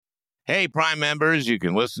Hey, Prime members, you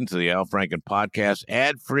can listen to the Al Franken podcast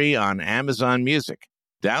ad-free on Amazon Music.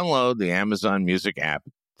 Download the Amazon Music app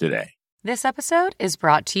today. This episode is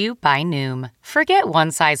brought to you by Noom. Forget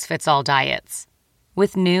one-size-fits-all diets.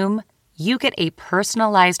 With Noom, you get a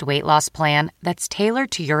personalized weight loss plan that's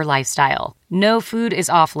tailored to your lifestyle. No food is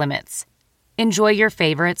off limits. Enjoy your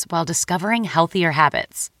favorites while discovering healthier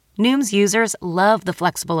habits. Noom's users love the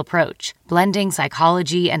flexible approach, blending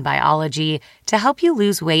psychology and biology to help you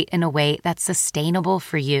lose weight in a way that's sustainable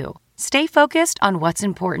for you. Stay focused on what's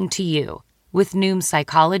important to you with Noom's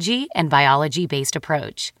psychology and biology-based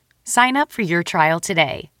approach. Sign up for your trial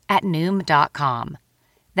today at Noom.com.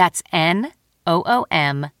 That's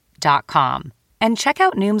Noom.com. And check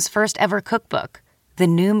out Noom's first ever cookbook, The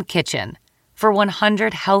Noom Kitchen, for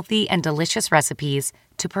 100 healthy and delicious recipes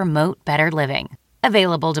to promote better living.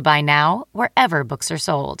 Available to buy now wherever books are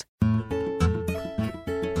sold.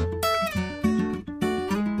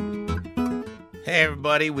 Hey,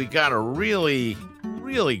 everybody, we got a really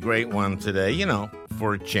great one today,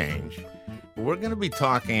 for a change. We're going to be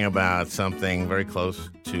talking about something very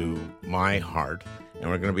close to my heart, and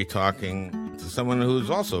we're going to be talking to someone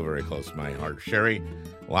who's also very close to my heart, Sherry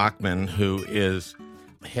Lachman, who is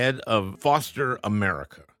head of Foster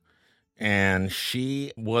America. And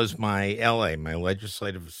she was my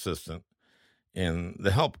legislative assistant in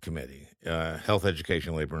the HELP Committee, Health,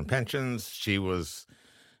 Education, Labor, and Pensions. She was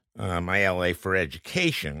my LA for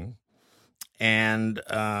education. And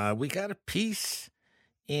we got a piece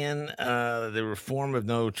in the reform of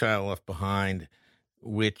No Child Left Behind,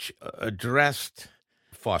 which addressed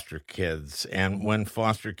foster kids and when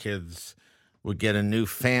foster kids would get a new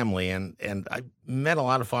family. And I met a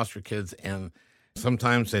lot of foster kids, and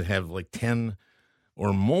sometimes they'd have like 10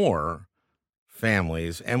 or more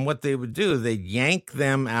families. And what they would do, they'd yank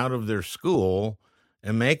them out of their school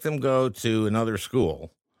and make them go to another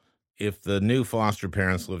school if the new foster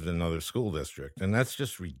parents lived in another school district. And that's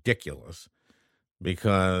just ridiculous,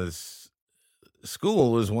 because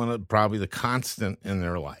school is one of probably the constant in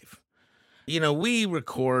their life. We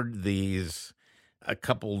record these a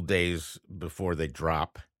couple days before they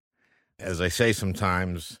drop. As I say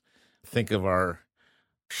sometimes, think of our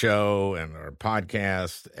show and our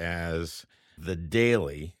podcast as the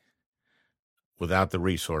daily without the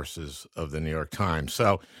resources of the New York Times.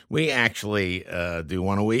 So we actually do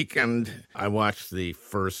one a week, and I watched the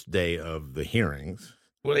first day of the hearings.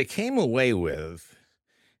 What I came away with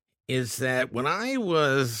is that when I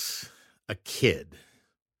was a kid,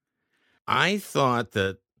 I thought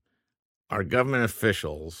that our government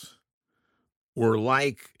officials were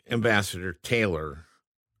like Ambassador Taylor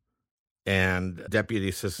and Deputy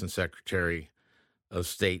Assistant Secretary of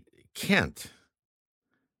State Kent.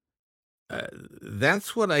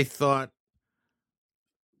 That's what I thought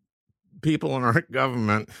people in our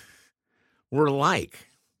government were like,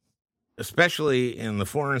 especially in the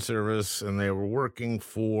Foreign Service, and they were working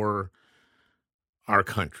for our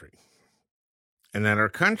country. And that our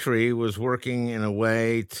country was working in a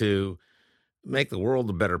way to make the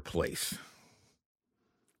world a better place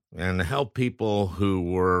and to help people who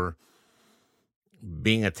were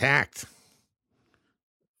being attacked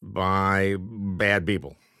by bad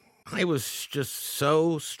people. I was just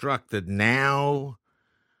so struck that now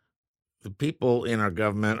the people in our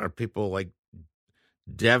government are people like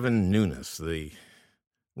Devin Nunes, the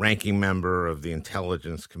ranking member of the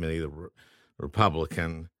Intelligence Committee, the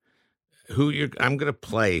Republican, I'm going to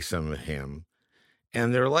play some of him.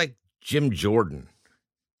 And they're like Jim Jordan,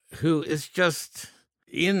 who is just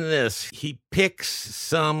in this. He picks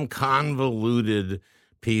some convoluted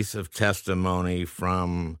piece of testimony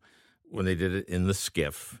from when they did it in the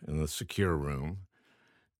SCIF, in the secure room.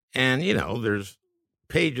 And, there's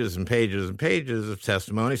pages and pages and pages of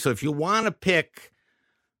testimony. So if you want to pick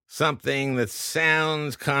something that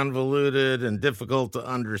sounds convoluted and difficult to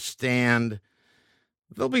understand,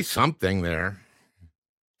 there'll be something there.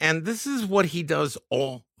 And this is what he does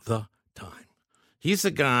all the time. He's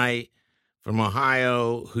a guy from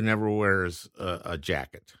Ohio who never wears a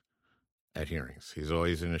jacket at hearings. He's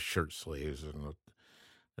always in his shirt sleeves and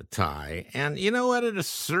a tie. And you know what? At a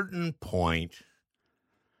certain point,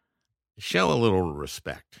 show a little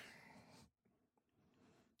respect.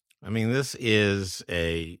 I mean, this is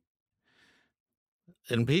an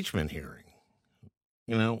impeachment hearing.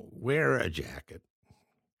 Wear a jacket.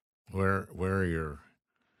 Wear your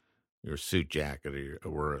suit jacket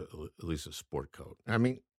or at least a sport coat. I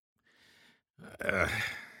mean,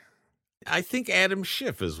 I think Adam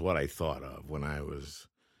Schiff is what I thought of when I was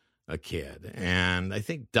a kid. And I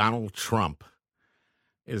think Donald Trump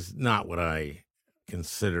is not what I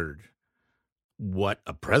considered what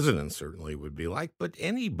a president certainly would be like, but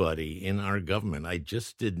anybody in our government. I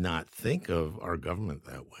just did not think of our government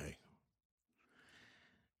that way.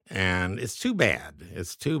 And it's too bad.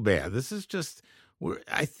 It's too bad. This is just,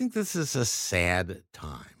 I think this is a sad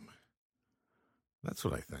time. That's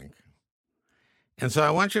what I think. And so I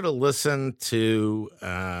want you to listen to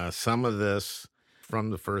some of this from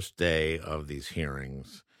the first day of these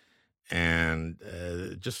hearings, and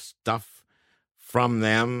just stuff from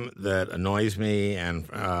them that annoys me, and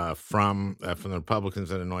from the Republicans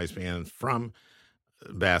that annoys me, and from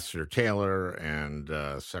Ambassador Taylor and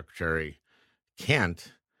Secretary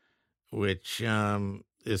Kent, which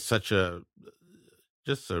is such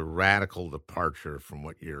just a radical departure from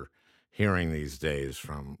what you're hearing these days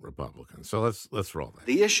from Republicans. So let's roll that.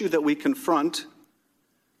 The issue that we confront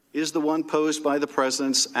is the one posed by the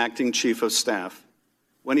president's acting chief of staff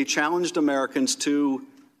when he challenged Americans to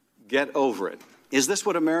get over it. Is this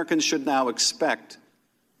what Americans should now expect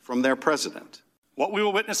from their president? What we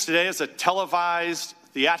will witness today is a televised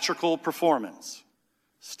theatrical performance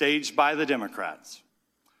staged by the Democrats.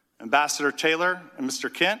 Ambassador Taylor and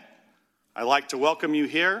Mr. Kent, I'd like to welcome you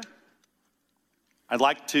here. I'd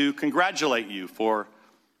like to congratulate you for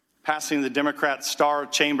passing the Democrat Star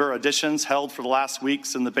Chamber auditions held for the last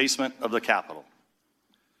weeks in the basement of the Capitol.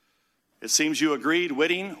 It seems you agreed,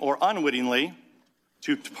 witting or unwittingly,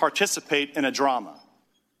 to participate in a drama.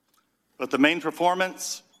 But the main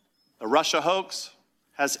performance, the Russia hoax,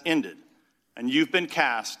 has ended, and you've been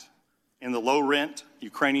cast in the low-rent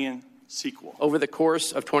Ukrainian sequel. Over the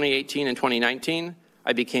course of 2018 and 2019,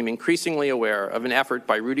 I became increasingly aware of an effort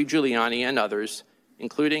by Rudy Giuliani and others,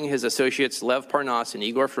 including his associates Lev Parnas and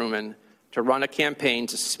Igor Fruman, to run a campaign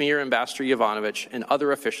to smear Ambassador Yovanovitch and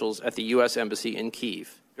other officials at the U.S. Embassy in Kyiv.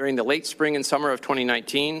 During the late spring and summer of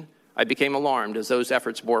 2019, I became alarmed as those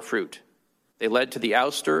efforts bore fruit. They led to the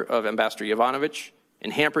ouster of Ambassador Yovanovitch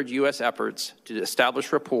and hampered U.S. efforts to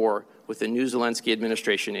establish rapport with the new Zelensky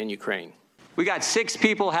administration in Ukraine. We got 6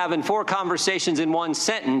 people having 4 conversations in one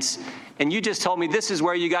sentence, and you just told me this is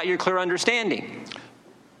where you got your clear understanding.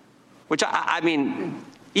 Which, I mean,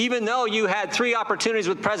 even though you had 3 opportunities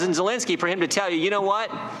with President Zelensky for him to tell you, you know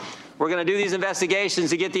what, we're going to do these investigations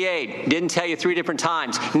to get the aid. Didn't tell you 3 different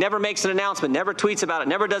times. Never makes an announcement, never tweets about it,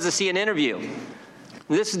 never does a CNN interview.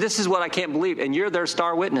 This is what I can't believe, and you're their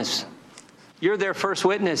star witness. You're their first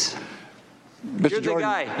witness. You're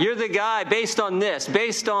the guy based on this,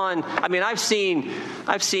 I mean, I've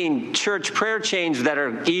seen church prayer chains that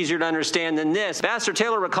are easier to understand than this. Ambassador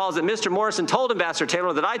Taylor recalls that Mr. Morrison told Ambassador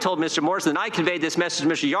Taylor that I told Mr. Morrison that I conveyed this message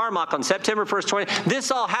to Mr. Yarmak on September 1st, 20.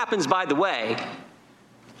 This all happens, by the way,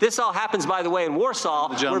 in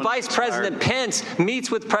Warsaw, where Vice President Pence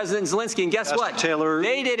meets with President Zelensky. And guess what? Taylor,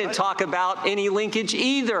 they didn't talk about any linkage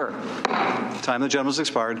either. Time of the gentleman's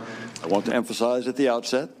expired. I want to emphasize at the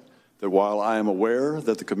outset that while I am aware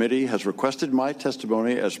that the committee has requested my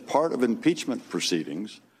testimony as part of impeachment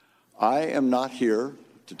proceedings, I am not here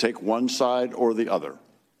to take one side or the other,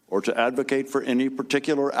 or to advocate for any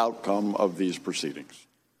particular outcome of these proceedings.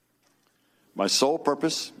 My sole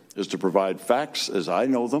purpose is to provide facts as I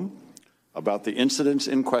know them about the incidents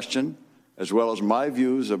in question, as well as my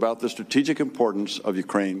views about the strategic importance of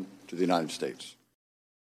Ukraine to the United States.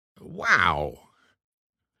 Wow.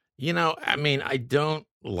 You know, I mean, I don't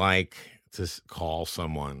like to call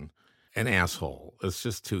someone an asshole. It's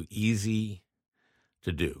just too easy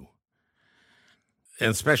to do.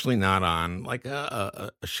 And especially not on like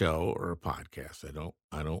a show or a podcast.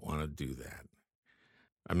 I don't want to do that.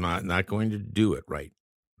 I'm not going to do it right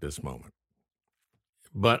this moment.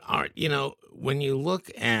 But you know, when you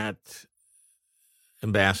look at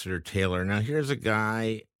Ambassador Taylor, now here's a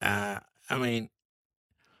guy, I mean,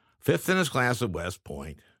 5th in his class at West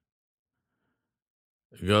Point,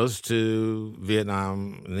 goes to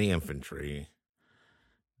Vietnam in the infantry,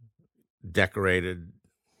 decorated,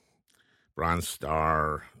 Bronze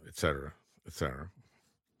Star, et cetera, et cetera.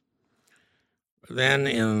 Then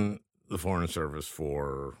in the Foreign Service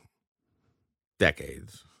for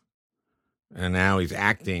decades. And now he's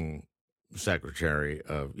acting Secretary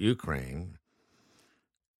of Ukraine.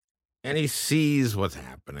 And he sees what's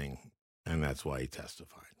happening, and that's why he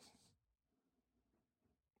testified.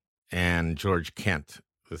 And George Kent,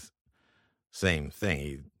 the same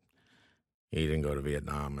thing. He didn't go to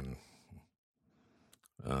Vietnam, and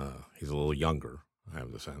he's a little younger, I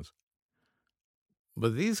have the sense.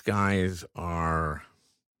 But these guys are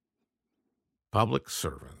public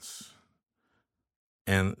servants,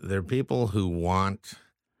 and they're people who want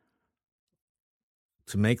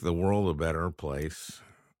to make the world a better place,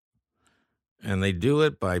 and they do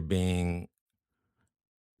it by being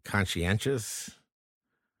conscientious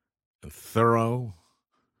and thorough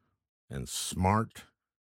and smart.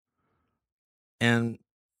 And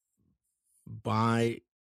by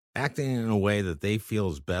acting in a way that they feel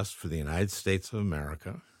is best for the United States of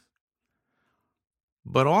America,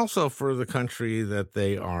 but also for the country that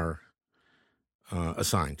they are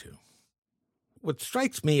assigned to. What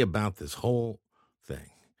strikes me about this whole thing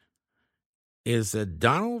is that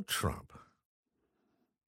Donald Trump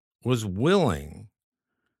was willing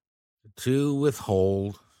to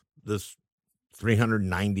withhold this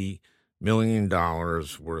 $390 million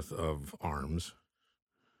worth of arms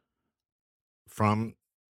from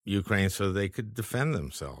Ukraine so they could defend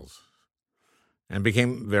themselves. And it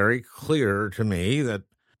became very clear to me that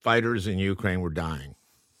fighters in Ukraine were dying,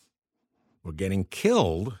 were getting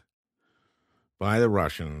killed by the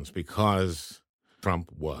Russians because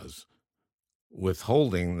Trump was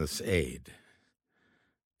withholding this aid.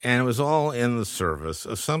 And it was all in the service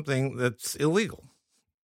of something that's illegal,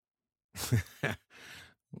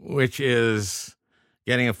 which is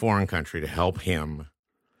getting a foreign country to help him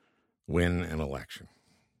win an election.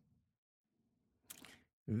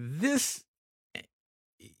 This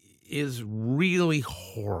is really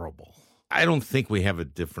horrible. I don't think we have a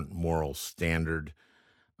different moral standard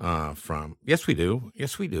from, yes, we do,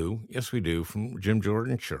 from Jim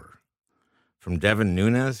Jordan, sure. From Devin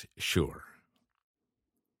Nunes, sure.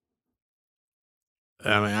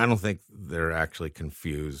 I mean, I don't think they're actually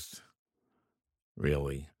confused,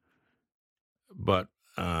 really. But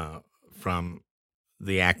from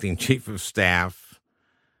the acting chief of staff,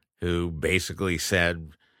 who basically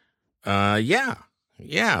said, yeah,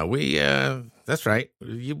 that's right.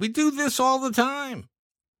 We do this all the time.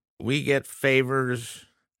 We get favors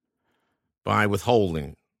by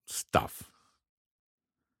withholding stuff.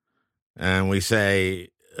 And we say,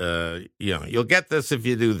 you'll get this if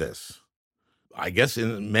you do this. I guess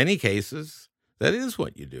in many cases, that is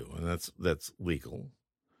what you do, and that's legal.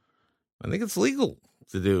 I think it's legal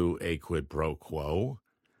to do a quid pro quo,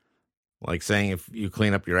 like saying if you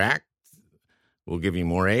clean up your act, we'll give you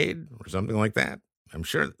more aid or something like that. I'm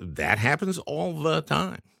sure that happens all the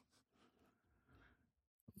time.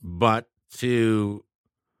 But to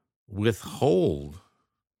withhold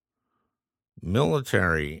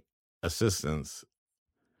military assistance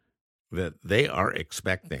that they are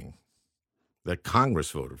expecting, that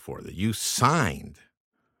Congress voted for, that you signed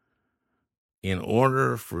in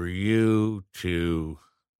order for you to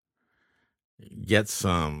get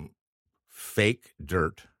some fake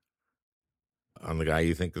dirt on the guy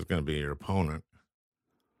you think is going to be your opponent.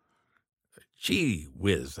 Gee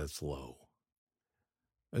whiz, that's low.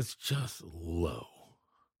 It's just low.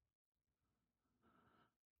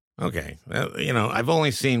 Okay, I've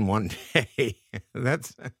only seen one day.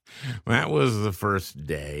 That was the first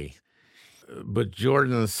day. But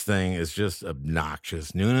Jordan's thing is just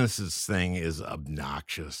obnoxious. Nunes' thing is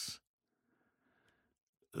obnoxious.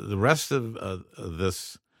 The rest of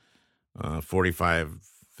this 45,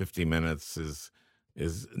 50 minutes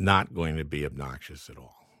is not going to be obnoxious at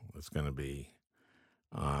all. It's going to be,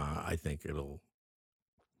 I think it'll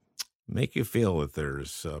make you feel that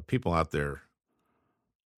there's people out there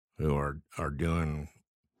who are doing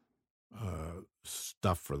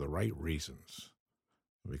stuff for the right reasons,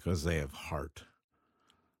 because they have heart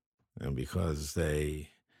and because they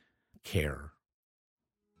care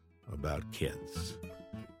about kids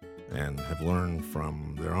and have learned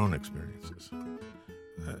from their own experiences.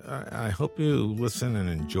 I hope you listen and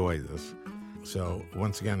enjoy this. So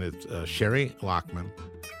once again, it's Sherry Lachman,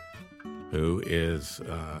 who is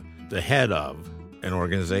the head of an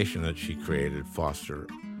organization that she created, Foster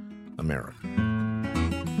America.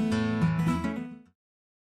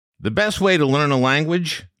 The best way to learn a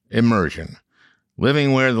language? Immersion.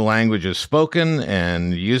 Living where the language is spoken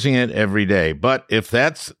and using it every day. But if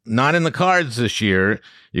that's not in the cards this year,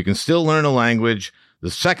 you can still learn a language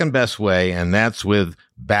the second best way, and that's with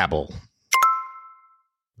Babbel.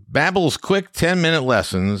 Babbel's quick 10-minute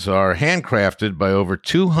lessons are handcrafted by over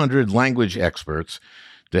 200 language experts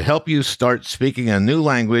to help you start speaking a new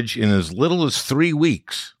language in as little as 3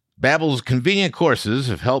 weeks. Babbel's convenient courses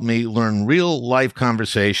have helped me learn real-life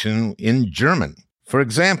conversation in German. For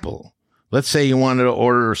example, let's say you wanted to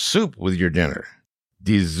order soup with your dinner.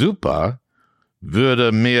 Die Suppe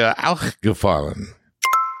würde mir auch gefallen.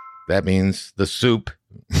 That means the soup.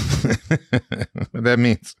 That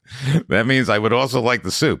means I would also like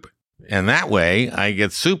the soup. And that way, I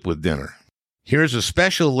get soup with dinner. Here's a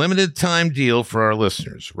special limited time deal for our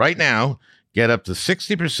listeners. Right now, get up to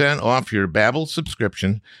 60% off your Babbel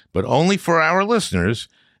subscription, but only for our listeners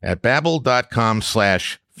at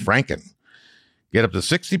babbel.com/Franken. Get up to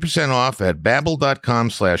 60% off at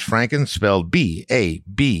babbel.com/Franken, spelled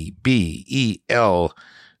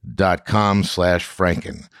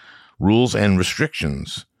BABBEL.com/Franken. Rules and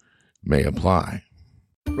restrictions may apply.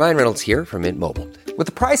 Ryan Reynolds here from Mint Mobile. With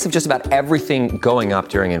the price of just about everything going up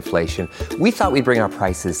during inflation, we thought we'd bring our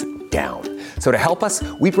prices down. So to help us,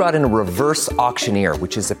 we brought in a reverse auctioneer,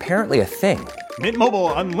 which is apparently a thing. Mint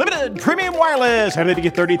Mobile Unlimited Premium Wireless. How to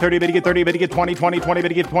get 30, 30, bit to get 30, bit to get 20, 20, 20, bit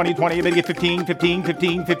to get 20, 20, bit to get 15, 15,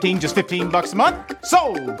 15, 15, just $15 a month?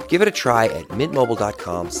 Sold! Give it a try at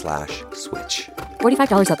mintmobile.com/switch.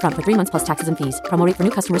 $45 up front for 3 months plus taxes and fees. Promo rate for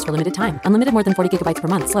new customers for limited time. Unlimited more than 40 gigabytes per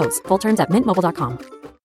month. Slows full terms at mintmobile.com.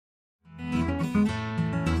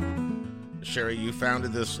 Sherry, you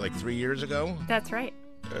founded this like 3 years ago? That's right.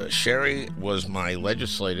 Sherry was my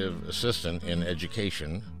legislative assistant in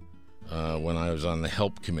education when I was on the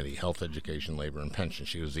HELP committee, Health, Education, Labor, and Pension.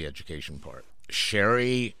 She was the education part.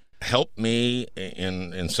 Sherry helped me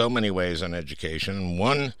in so many ways on education.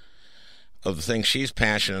 One of the things she's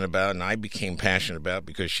passionate about, and I became passionate about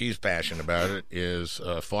because she's passionate about it, is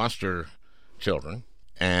foster children.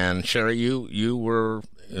 And Sherry, you were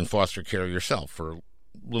in foster care yourself for a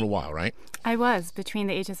little while, right? I was, between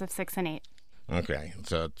the ages of 6 and 8. Okay,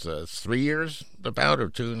 so it's 3 years about, or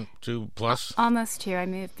two plus? Almost 2. I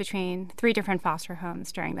moved between 3 different foster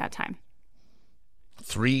homes during that time.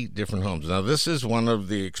 3 different homes. Now, this is one of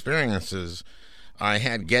the experiences I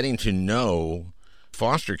had getting to know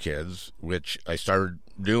foster kids, which I started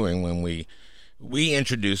doing when we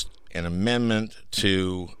introduced an amendment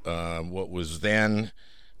to what was then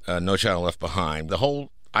No Child Left Behind. The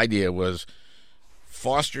whole idea was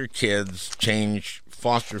foster kids change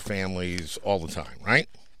foster families all the time, right?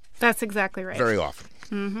 That's exactly right. Very often.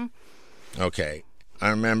 Mm-hmm. Okay. I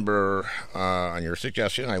remember on your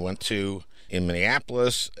suggestion, I went to, in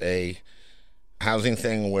Minneapolis, a housing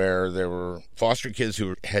thing where there were foster kids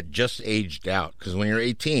who had just aged out. Because when you're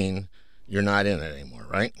 18, you're not in it anymore,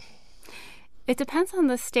 right? It depends on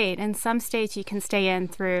the state. In some states, you can stay in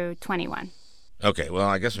through 21. Okay. Well,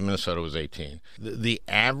 I guess in Minnesota it was 18. The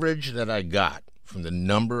average that I got from the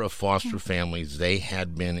number of foster families they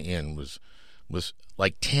had been in was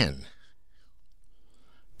like 10.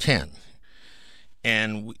 10.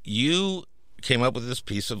 And you came up with this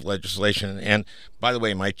piece of legislation. And by the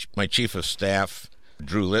way, my chief of staff,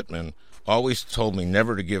 Drew Lachman, always told me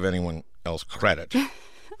never to give anyone else credit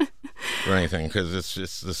for anything, because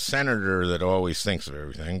it's the senator that always thinks of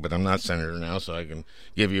everything. But I'm not senator now, so I can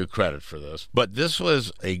give you credit for this. But this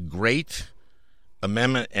was a great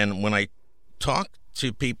amendment. And when I talk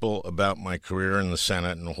to people about my career in the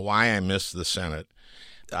Senate and why I missed the Senate,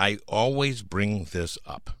 I always bring this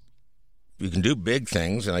up. You can do big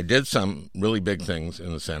things, and I did some really big things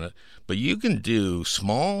in the Senate, but you can do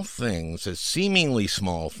small things, seemingly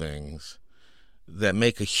small things, that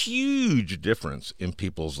make a huge difference in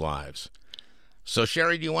people's lives. So,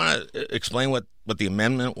 Sherry, do you want to explain what the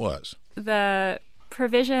amendment was? The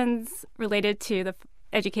provisions related to the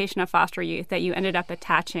education of foster youth that you ended up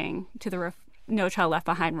attaching to the No Child Left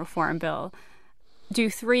Behind reform bill do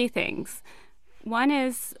 3 things. One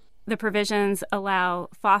is the provisions allow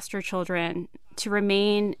foster children to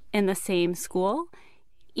remain in the same school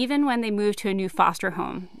even when they move to a new foster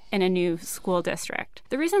home in a new school district.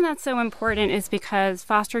 The reason that's so important is because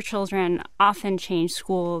foster children often change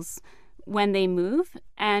schools when they move.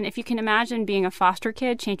 And if you can imagine being a foster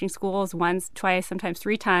kid, changing schools once, twice, sometimes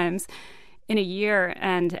 3 times in a year,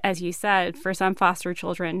 and as you said, for some foster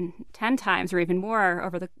children, 10 times or even more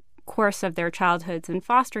over the course of their childhoods in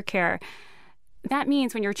foster care, that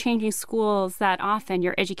means when you're changing schools that often,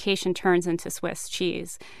 your education turns into Swiss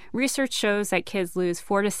cheese. Research shows that kids lose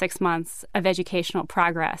 4 to 6 months of educational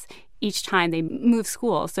progress each time they move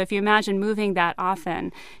schools. So if you imagine moving that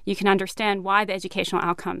often, you can understand why the educational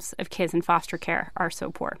outcomes of kids in foster care are so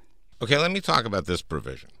poor. Okay, let me talk about this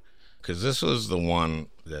provision, because this was the one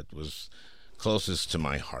that was closest to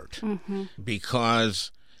my heart. Mm-hmm. Because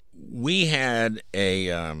we had a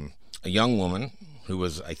young woman who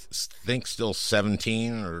was, I think, still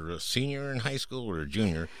 17 or a senior in high school or a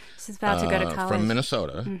junior. She's about to go to college. From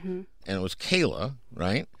Minnesota. Mm-hmm. And it was Kayla,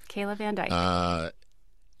 right? Kayla Van Dyke.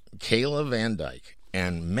 Kayla Van Dyke.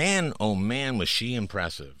 And man, oh man, was she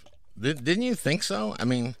impressive. Didn't you think so? I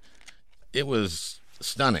mean, it was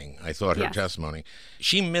stunning, I thought, her testimony.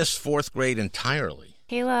 She missed 4th grade entirely.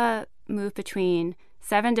 Kayla moved between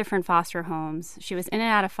 7 different foster homes. She was in and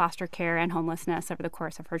out of foster care and homelessness over the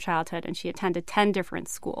course of her childhood, and she attended 10 different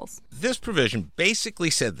schools. This provision basically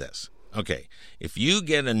said this. Okay, if you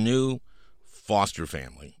get a new foster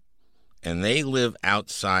family and they live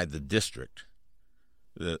outside the district,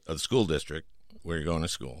 the school district where you're going to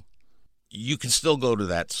school, you can still go to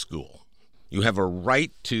that school. You have a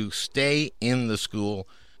right to stay in the school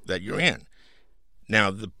that you're in. Now,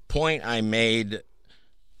 the point I made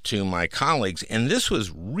to my colleagues, and this was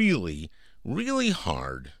really, really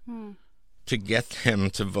hard to get them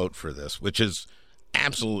to vote for this, which is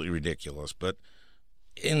absolutely ridiculous. But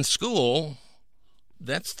in school,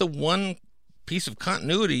 that's the one piece of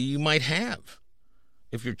continuity you might have.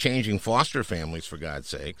 If you're changing foster families, for God's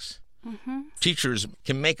sakes, teachers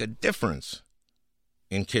can make a difference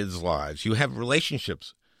in kids' lives. You have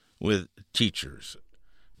relationships with teachers.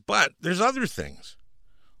 But there's other things.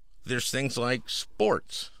 There's things like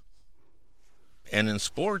sports. And in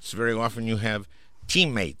sports, very often you have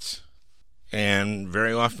teammates. And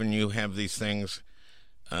very often you have these things,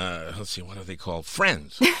 let's see, what are they called?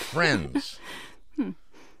 Friends. Friends.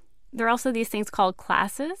 There are also these things called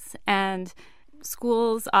classes, and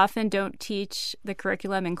schools often don't teach the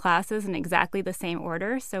curriculum in classes in exactly the same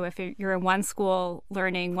order. So if you're in one school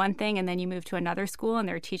learning one thing and then you move to another school and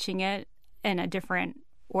they're teaching it in a different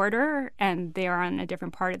order and they are on a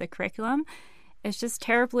different part of the curriculum, it's just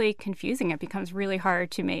terribly confusing. It becomes really hard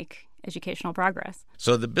to make educational progress.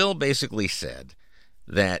 So the bill basically said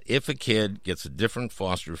that if a kid gets a different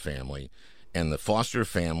foster family and the foster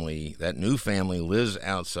family, that new family, lives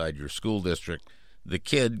outside your school district, the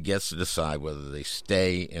kid gets to decide whether they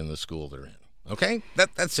stay in the school they're in. Okay?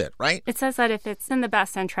 That's it, right? It says that if it's in the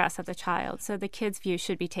best interest of the child, so the kid's view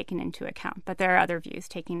should be taken into account. But there are other views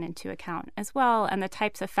taken into account as well. And the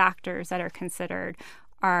types of factors that are considered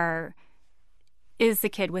are, is the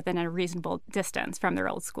kid within a reasonable distance from their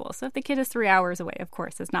old school? So if the kid is 3 hours away, of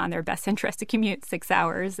course, it's not in their best interest to commute 6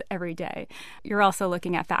 hours every day. You're also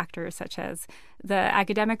looking at factors such as the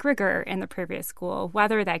academic rigor in the previous school,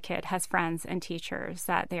 whether that kid has friends and teachers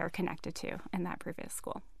that they are connected to in that previous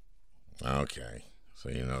school. Okay. So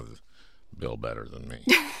you know the bill better than me.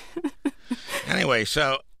 Anyway,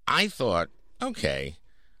 so I thought, okay,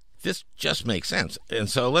 this just makes sense. And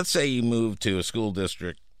so let's say you move to a school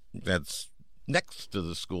district that's next to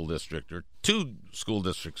the school district or 2 school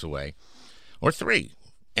districts away or 3,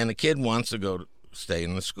 and the kid wants to stay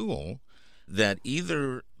in the school, that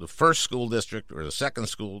either the first school district or the second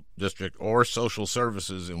school district or social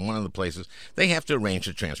services in one of the places, they have to arrange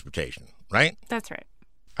the transportation, right? That's right.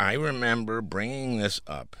 I remember bringing this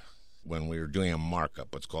up when we were doing a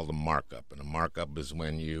markup, what's called a markup. And a markup is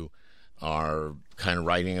when you are kind of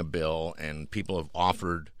writing a bill and people have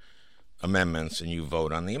offered amendments and you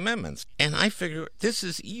vote on the amendments. And I figure this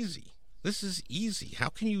is easy. This is easy. How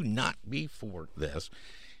can you not be for this?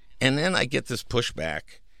 And then I get this pushback,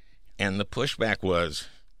 and the pushback was,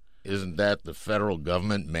 isn't that the federal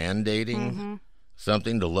government mandating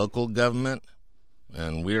something to local government?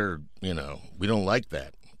 And we don't like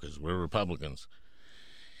that because we're Republicans.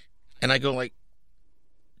 And I go like,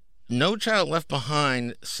 No Child Left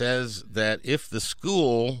Behind says that if the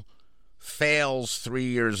school fails 3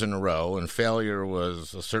 years in a row, and failure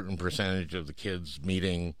was a certain percentage of the kids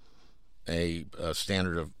meeting a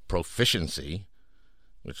standard of proficiency,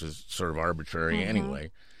 which is sort of arbitrary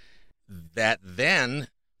anyway, that then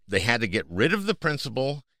they had to get rid of the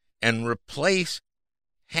principal and replace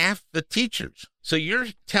half the teachers. So you're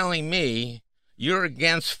telling me you're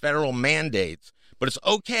against federal mandates, but it's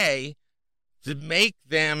okay to make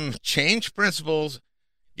them change principals,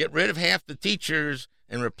 get rid of half the teachers,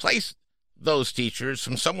 and replace those teachers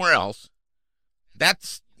from somewhere else.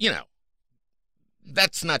 That's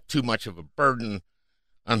not too much of a burden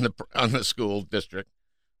on the school district.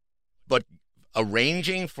 But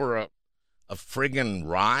arranging for a friggin'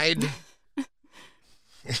 ride?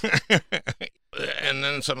 And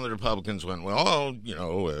then some of the Republicans went, well,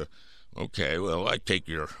 okay, well, I take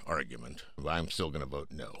your argument, but I'm still going to vote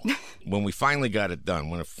no. When we finally got it done,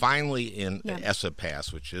 when it finally ESSA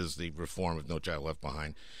passed, which is the reform of No Child Left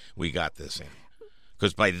Behind, we got this in.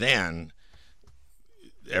 Because by then,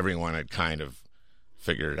 everyone had kind of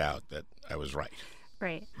figured out that I was right.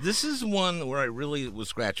 Right. This is one where I really was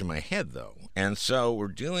scratching my head, though. And so we're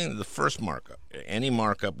doing the first markup. Any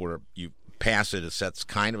markup where you pass it sets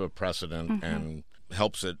kind of a precedent and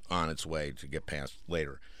helps it on its way to get passed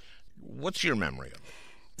later. What's your memory of it?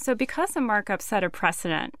 So because the markup set a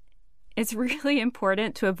precedent, it's really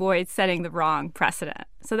important to avoid setting the wrong precedent.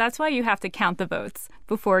 So that's why you have to count the votes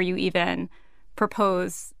before you even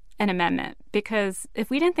propose an amendment. Because if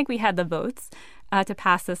we didn't think we had the votes to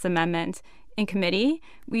pass this amendment in committee,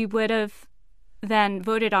 we would have then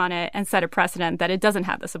voted on it and set a precedent that it doesn't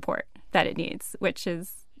have the support that it needs, which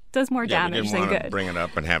does more damage than good. Bring it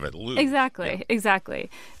up and have it lose. Exactly.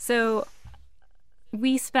 So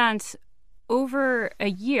we spent over a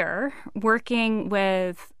year working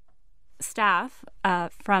with staff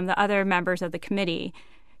from the other members of the committee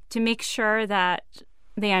to make sure that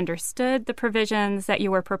they understood the provisions that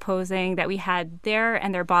you were proposing, that we had their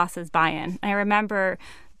and their bosses' buy-in. I remember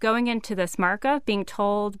going into this markup being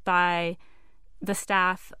told by the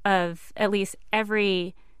staff of at least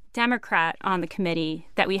every Democrat on the committee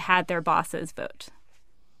that we had their bosses vote.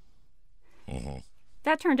 Mm-hmm.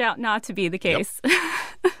 That turned out not to be the case.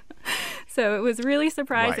 Yep. So it was really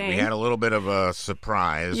surprising. Right. We had a little bit of a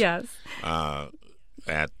surprise. Yes.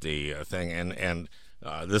 At the thing. And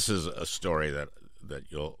this is a story that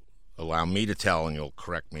you'll allow me to tell, and you'll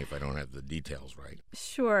correct me if I don't have the details right.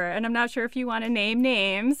 Sure. And I'm not sure if you want to name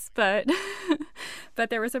names, but but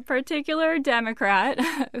there was a particular Democrat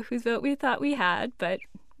whose vote we thought we had, but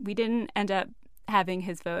we didn't end up having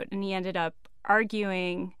his vote, and he ended up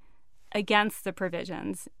arguing against the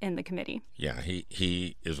provisions in the committee. Yeah,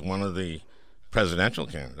 he is one of the presidential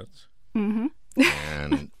candidates, mm-hmm.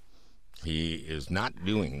 and he is not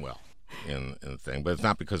doing well in the thing, but it's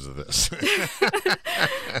not because of this.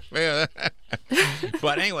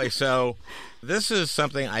 But anyway, so this is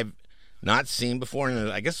something I've not seen before,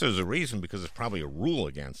 and I guess there's a reason, because there's probably a rule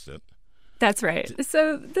against it. That's right.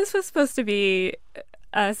 So this was supposed to be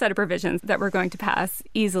a set of provisions that were going to pass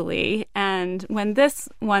easily. And when this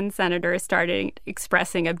one senator started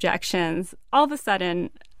expressing objections, all of a sudden,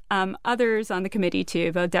 others on the committee,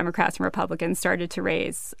 too, both Democrats and Republicans, started to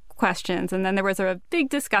raise questions. And then there was a big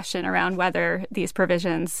discussion around whether these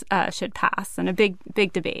provisions should pass, and a big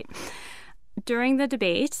debate. During the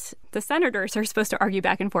debate, the senators are supposed to argue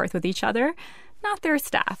back and forth with each other, not their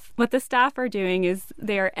staff. What the staff are doing is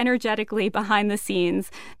they are energetically behind the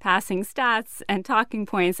scenes passing stats and talking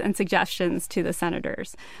points and suggestions to the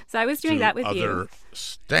senators. So I was doing that with you. Other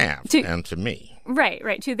staff and to me.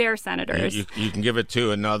 Right, to their senators. You can give it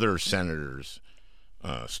to another senator's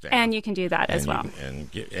staff. And you can do that as well.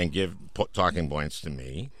 And give talking points to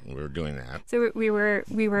me. We were doing that. So we were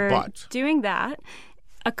doing that.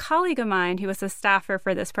 A colleague of mine who was a staffer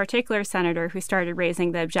for this particular senator who started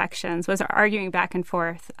raising the objections was arguing back and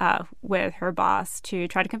forth with her boss to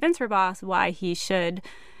try to convince her boss why he should,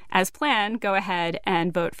 as planned, go ahead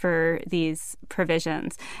and vote for these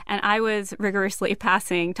provisions. And I was rigorously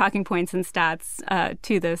passing talking points and stats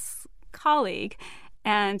to this colleague.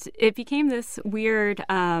 And it became this weird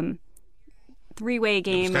three-way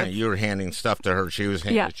game. You were handing stuff to her. She was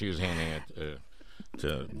handing it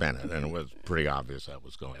to Bennett, and it was pretty obvious that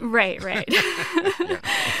was going on. Right. Yeah.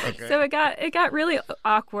 Okay. So it got really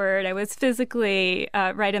awkward. I was physically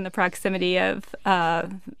right in the proximity of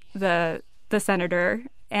the senator.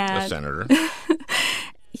 And the senator.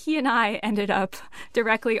 He and I ended up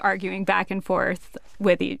directly arguing back and forth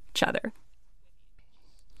with each other.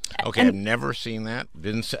 Okay, I've never seen that.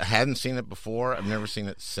 Hadn't seen it before. I've never seen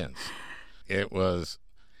it since. It was,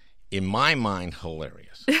 in my mind,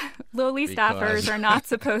 hilarious. Lowly staffers are not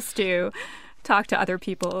supposed to talk to other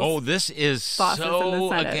people's this is bosses in the so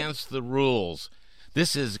Senate. Against the rules.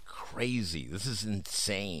 This is crazy. This is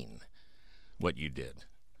insane what you did.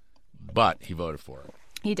 But he voted for it.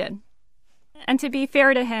 He did. And to be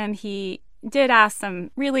fair to him, he did ask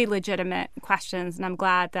some really legitimate questions, and I'm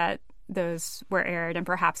glad that those were aired, and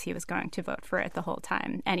perhaps he was going to vote for it the whole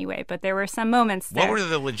time anyway. But there were some moments there. What were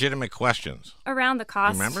the legitimate questions? Around the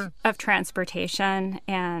cost of transportation,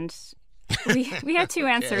 and we had two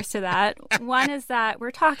answers to that. One is that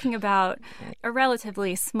we're talking about a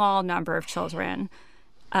relatively small number of children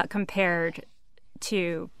compared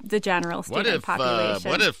to the general student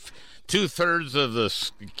population. What if 2/3 of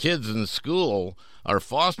the kids in school are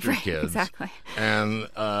foster kids? Exactly. And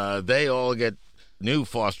they all get new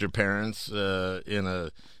foster parents in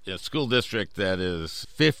a school district that is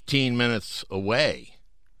 15 minutes away.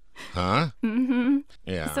 Huh? Mm-hmm.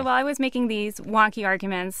 Yeah. So while I was making these wonky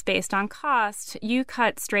arguments based on cost, you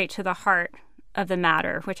cut straight to the heart of the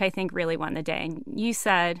matter, which I think really won the day. You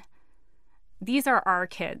said, these are our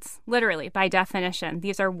kids. Literally, by definition,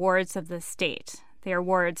 these are wards of the state. They are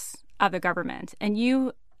wards of the government. And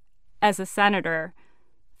you, as a senator,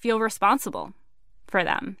 feel responsible for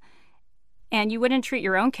them. And you wouldn't treat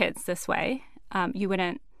your own kids this way. You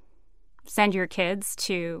wouldn't send your kids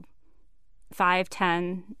to 5,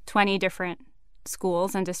 10, 20 different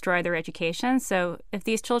schools and destroy their education. So if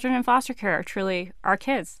these children in foster care are truly our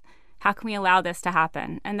kids, how can we allow this to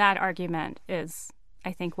happen? And that argument is,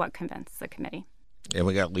 I think, what convinced the committee. And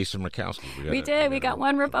we got Lisa Murkowski. We got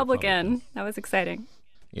one Republican. That was exciting.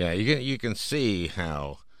 Yeah, you can see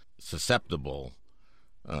how susceptible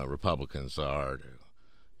Republicans are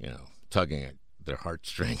to, tugging at their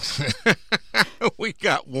heartstrings. We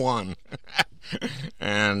got one.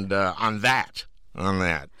 And on that,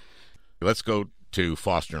 let's go to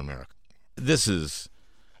Foster America. This is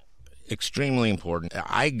extremely important.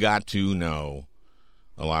 I got to know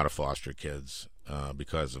a lot of foster kids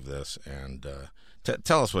because of this, and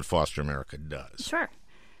tell us what Foster America does. Sure.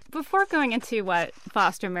 Before going into what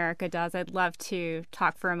Foster America does, I'd love to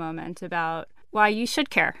talk for a moment about why you should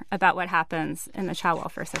care about what happens in the child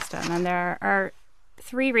welfare system. And there are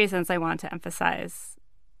 3 reasons I want to emphasize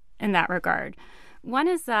in that regard. One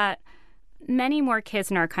is that many more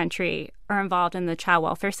kids in our country are involved in the child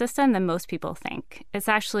welfare system than most people think. It's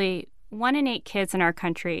actually 1 in 8 kids in our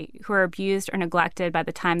country who are abused or neglected by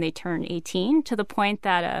the time they turn 18, to the point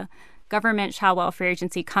that a government child welfare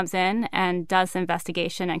agency comes in and does the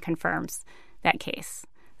investigation and confirms that case.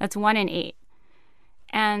 That's 1 in 8.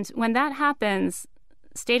 And when that happens,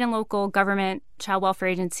 state and local government child welfare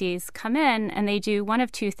agencies come in and they do one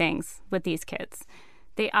of 2 things with these kids.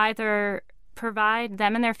 They either provide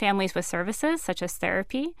them and their families with services such as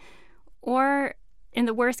therapy, or in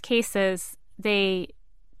the worst cases, they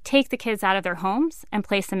take the kids out of their homes and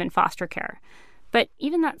place them in foster care. But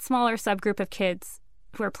even that smaller subgroup of kids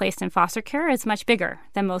who are placed in foster care is much bigger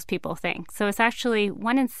than most people think. So it's actually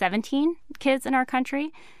 1 in 17 kids in our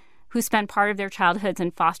country who spend part of their childhoods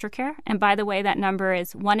in foster care. And by the way, that number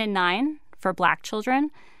is 1 in 9 for Black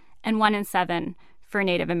children and 1 in 7 for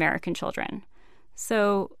Native American children.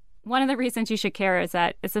 So one of the reasons you should care is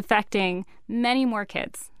that it's affecting many more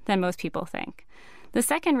kids than most people think. The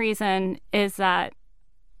second reason is that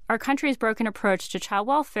our country's broken approach to child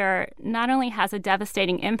welfare not only has a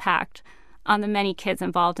devastating impact on the many kids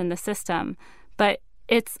involved in the system, but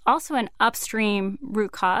it's also an upstream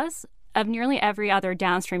root cause of nearly every other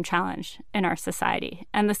downstream challenge in our society.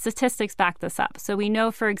 And the statistics back this up. So we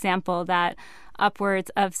know, for example, that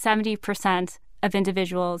upwards of 70% of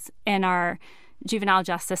individuals in our juvenile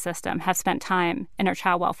justice system have spent time in our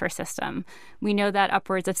child welfare system. We know that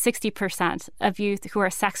upwards of 60% of youth who are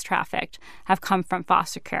sex trafficked have come from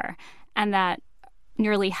foster care, and that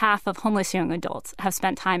nearly half of homeless young adults have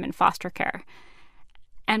spent time in foster care.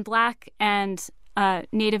 And Black and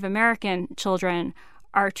Native American children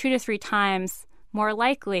are 2 to 3 times more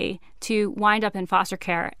likely to wind up in foster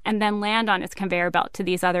care and then land on its conveyor belt to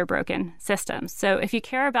these other broken systems. So if you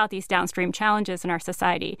care about these downstream challenges in our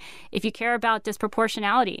society, if you care about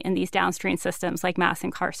disproportionality in these downstream systems like mass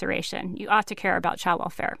incarceration, you ought to care about child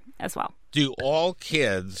welfare as well. Do all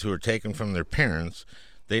kids who are taken from their parents,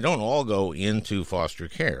 they don't all go into foster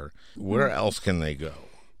care? Where else can they go?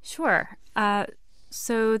 Sure.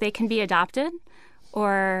 So they can be adopted,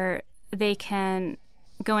 or they can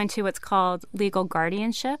go into what's called legal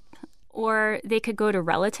guardianship, or they could go to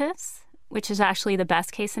relatives, which is actually the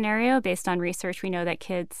best case scenario. Based on research, we know that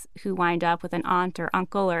kids who wind up with an aunt or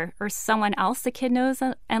uncle or someone else the kid knows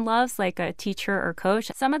and loves, like a teacher or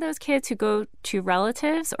coach, some of those kids who go to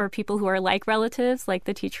relatives or people who are like relatives, like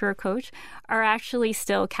the teacher or coach, are actually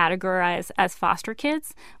still categorized as foster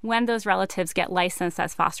kids when those relatives get licensed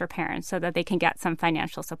as foster parents so that they can get some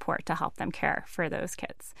financial support to help them care for those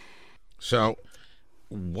kids. So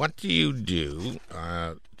what do you do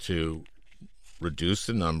to reduce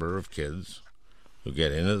the number of kids who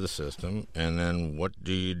get into the system, and then what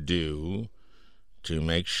do you do to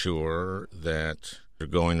make sure that you're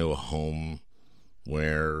going to a home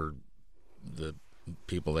where the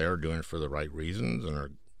people there are doing it for the right reasons and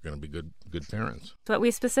are going to be good parents? What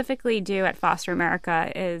we specifically do at Foster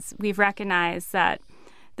America is we've recognized that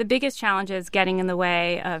the biggest challenges getting in the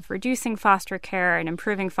way of reducing foster care and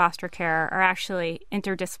improving foster care are actually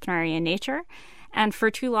interdisciplinary in nature. And for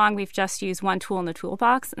too long, we've just used one tool in the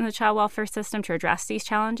toolbox in the child welfare system to address these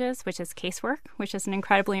challenges, which is casework, which is an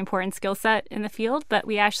incredibly important skill set in the field. But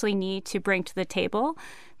we actually need to bring to the table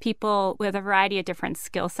people with a variety of different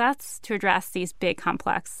skill sets to address these big,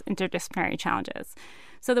 complex, interdisciplinary challenges.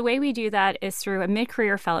 So the way we do that is through a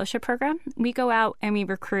mid-career fellowship program. We go out and we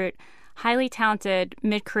recruit highly talented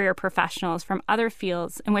mid-career professionals from other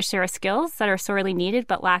fields in which there are skills that are sorely needed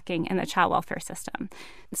but lacking in the child welfare system.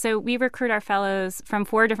 So we recruit our fellows from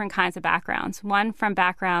 4 different kinds of backgrounds. 1 from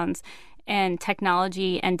backgrounds in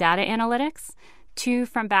technology and data analytics, 2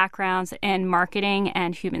 from backgrounds in marketing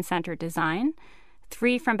and human-centered design,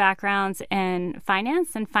 3 from backgrounds in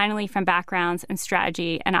finance, and finally from backgrounds in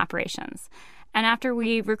strategy and operations. And after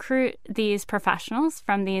we recruit these professionals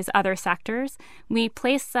from these other sectors, we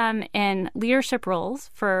place them in leadership roles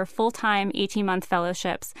for full-time 18-month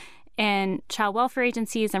fellowships in child welfare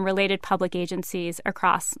agencies and related public agencies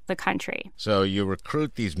across the country. So you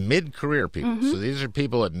recruit these mid-career people. Mm-hmm. So these are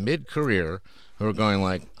people at mid-career who are going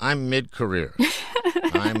like, I'm mid-career.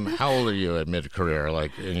 How old are you at mid-career?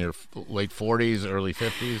 Like in your late 40s, early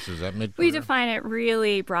 50s? Is that mid-career? We define it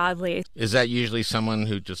really broadly. Is that usually someone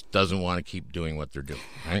who just doesn't want to keep doing what they're doing,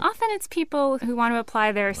 right? Often it's people who want to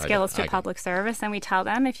apply their skills to public service, and we tell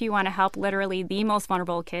them, if you want to help literally the most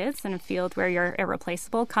vulnerable kids in a field where you're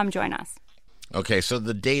irreplaceable, come join us. Okay, so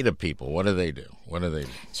the data people, what do they do?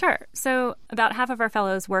 Sure. So about half of our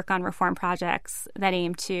fellows work on reform projects that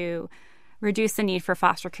aim to reduce the need for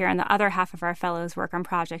foster care, and the other half of our fellows work on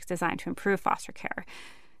projects designed to improve foster care.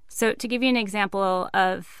 So to give you an example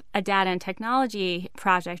of a data and technology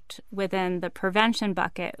project within the prevention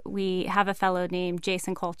bucket, we have a fellow named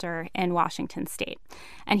Jason Coulter in Washington State.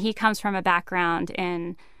 And he comes from a background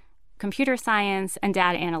in computer science and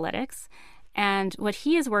data analytics. And what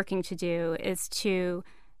he is working to do is to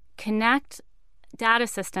connect data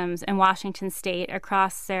systems in Washington State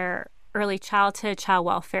across their early childhood, child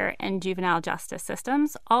welfare, and juvenile justice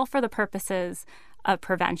systems, all for the purposes of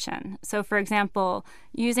prevention. So, for example,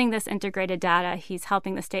 using this integrated data, he's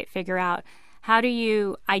helping the state figure out how do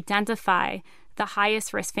you identify the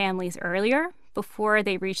highest risk families earlier before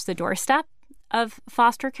they reach the doorstep of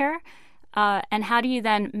foster care, and how do you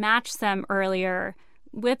then match them earlier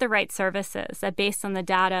with the right services that, based on the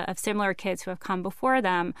data of similar kids who have come before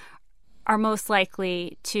them, are most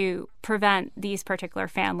likely to prevent these particular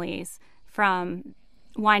families from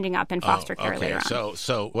winding up in foster care later on.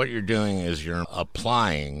 So what you're doing is you're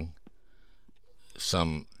applying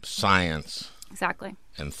some science exactly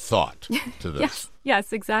and thought to this.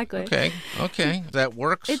 Yes, exactly. Okay. That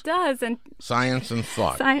works? It does. And science and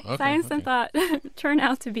thought. Science and thought turn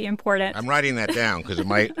out to be important. I'm writing that down because it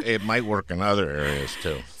might work in other areas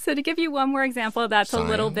too. So to give you one more example that's a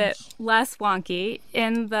little bit less wonky,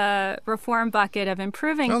 in the reform bucket of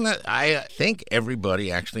improving... Well, I think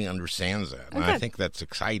everybody actually understands that. And I think that's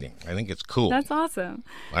exciting. I think it's cool. That's awesome.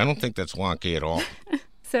 I don't think that's wonky at all.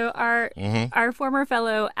 So our former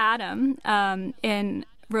fellow, Adam, in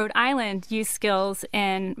Rhode Island, used skills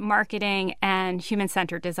in marketing and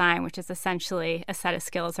human-centered design, which is essentially a set of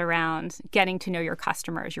skills around getting to know your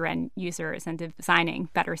customers, your end users, and designing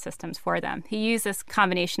better systems for them. He used this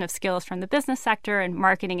combination of skills from the business sector and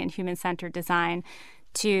marketing and human-centered design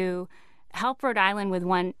to help Rhode Island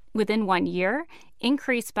within 1 year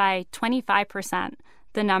increase by 25%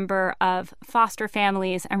 the number of foster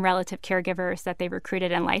families and relative caregivers that they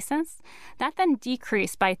recruited and licensed. That then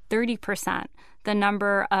decreased by 30% the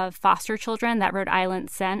number of foster children that Rhode Island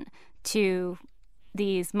sent to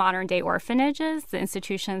these modern-day orphanages, the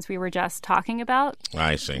institutions we were just talking about.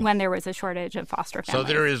 I see. When there was a shortage of foster families.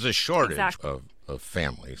 So there is a shortage of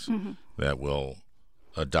families that will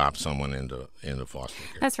adopt someone into foster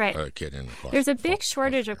care. That's right. A kid into foster care. There's a big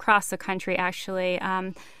shortage across the country, actually.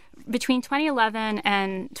 Between 2011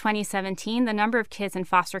 and 2017, the number of kids in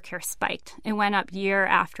foster care spiked. It went up year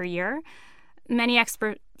after year. Many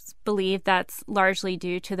experts believe that's largely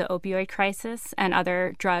due to the opioid crisis and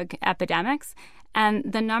other drug epidemics. And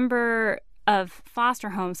the number of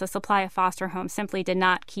foster homes, the supply of foster homes, simply did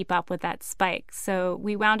not keep up with that spike. So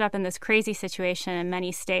we wound up in this crazy situation in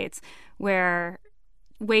many states where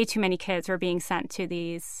way too many kids were being sent to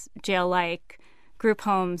these jail-like group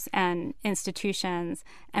homes and institutions.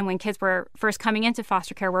 And when kids were first coming into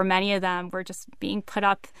foster care, where many of them were just being put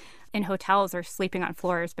up in hotels or sleeping on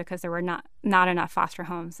floors because there were not enough foster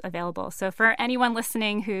homes available. So for anyone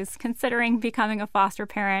listening who's considering becoming a foster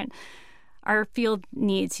parent, our field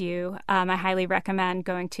needs you. I highly recommend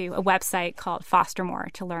going to a website called Foster More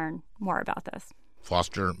to learn more about this.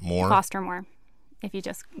 Foster More? Foster More. If you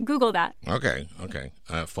just Google that. Okay.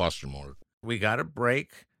 Foster More. We got a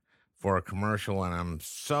break for a commercial, and I'm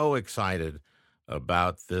so excited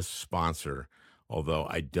about this sponsor, although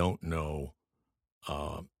I don't know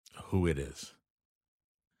who it is.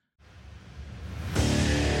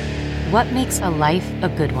 What makes a life a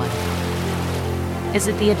good one? Is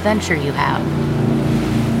it the adventure you have?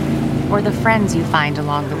 Or the friends you find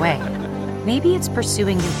along the way? Maybe it's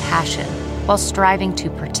pursuing your passion while striving to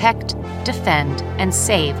protect, defend, and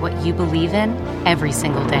save what you believe in every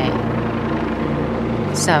single day.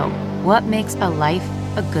 So, what makes a life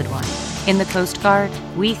a good one? In the Coast Guard,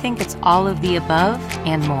 we think it's all of the above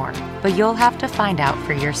and more, but you'll have to find out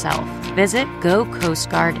for yourself. Visit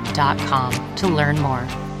gocoastguard.com to learn more.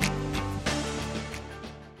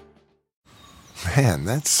 Man,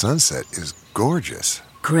 that sunset is gorgeous.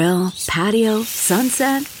 Grill, patio,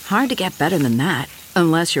 sunset. Hard to get better than that.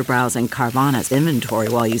 Unless you're browsing Carvana's inventory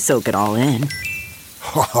while you soak it all in.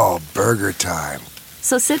 Oh, burger time.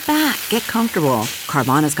 So sit back, get comfortable.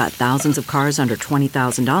 Carvana's got thousands of cars under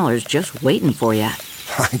 $20,000 just waiting for you.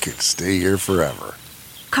 I could stay here forever.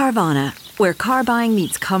 Carvana, where car buying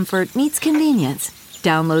meets comfort meets convenience.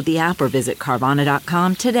 Download the app or visit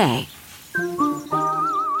Carvana.com today.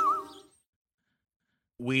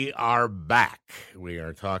 We are back. We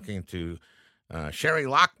are talking to Sherry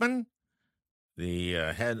Lachman, the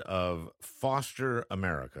head of Foster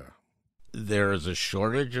America. There is a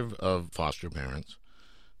shortage of foster parents,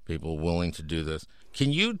 people willing to do this.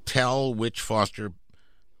 Can you tell which foster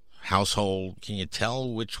household, can you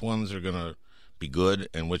tell which ones are going to be good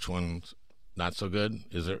and which ones not so good?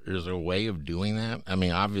 Is there a way of doing that? I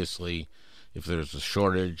mean, obviously, if there's a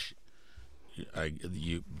shortage,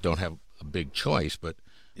 you don't have a big choice, but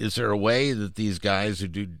is there a way that these guys who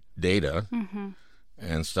do data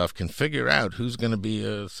and stuff can figure out who's going to be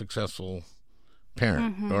a successful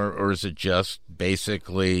parent? Or is it just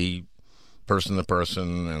basically person to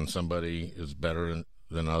person and somebody is better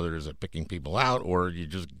than others at picking people out, or you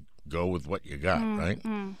just go with what you got, right?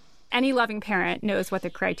 Any loving parent knows what the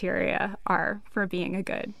criteria are for being a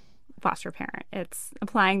good foster parent. It's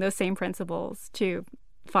applying those same principles to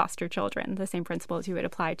foster children, the same principles you would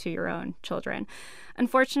apply to your own children.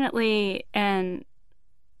 Unfortunately, in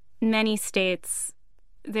many states,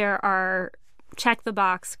 there are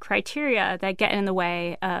check-the-box criteria that get in the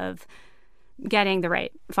way of getting the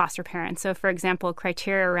right foster parent. So, for example,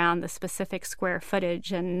 criteria around the specific square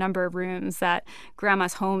footage and number of rooms that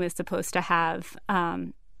grandma's home is supposed to have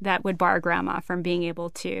that would bar grandma from being able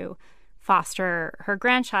to foster her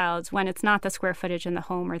grandchild when it's not the square footage in the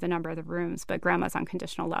home or the number of the rooms, but grandma's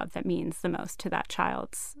unconditional love that means the most to that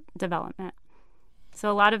child's development. So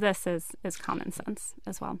a lot of this is common sense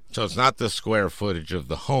as well. So it's not the square footage of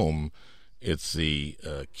the home, it's the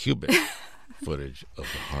cubic footage of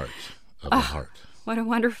the heart. What a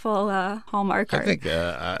wonderful hallmark art. I think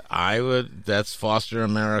I would, that's Foster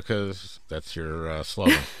America's, that's your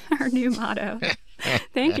slogan. Our new motto.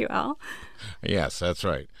 Thank you, Al. Yes, that's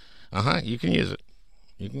right. You can use it.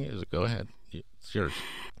 You can use it. Go ahead. It's yours.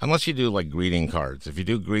 Unless you do like greeting cards. If you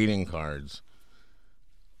do greeting cards,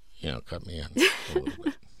 cut me in a little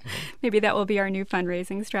bit. Maybe that will be our new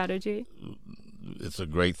fundraising strategy. It's a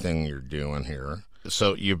great thing you're doing here.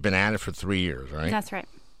 So you've been at it for 3 years, right? That's right.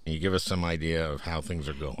 Can you give us some idea of how things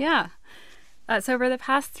are going? Yeah. So over the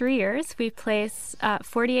past 3 years, we've placed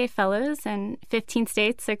 48 fellows in 15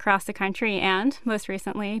 states across the country and, most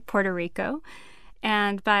recently, Puerto Rico.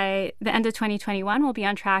 And by the end of 2021, we'll be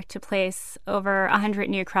on track to place over 100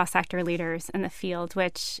 new cross-sector leaders in the field,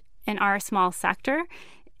 which in our small sector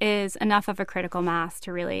is enough of a critical mass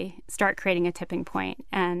to really start creating a tipping point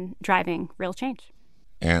and driving real change.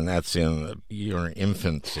 And that's in your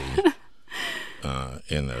infancy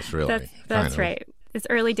in this, really. That's right. It's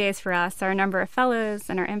early days for us. Our number of fellows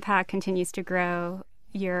and our impact continues to grow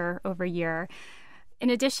year over year. In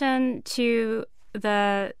addition to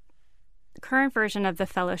the current version of the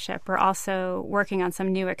fellowship, we're also working on some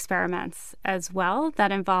new experiments as well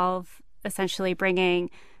that involve essentially bringing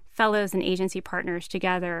fellows and agency partners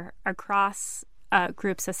together across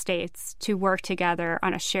groups of states to work together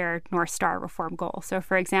on a shared North Star reform goal. So,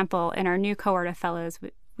 for example, in our new cohort of fellows,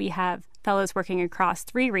 we have fellows working across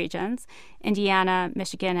 3 regions, Indiana,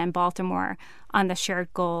 Michigan, and Baltimore, on the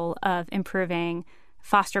shared goal of improving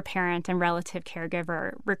foster parent and relative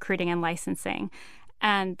caregiver recruiting and licensing.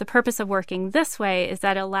 And the purpose of working this way is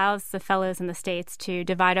that it allows the fellows in the states to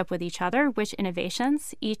divide up with each other which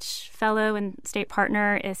innovations each fellow and state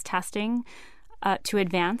partner is testing to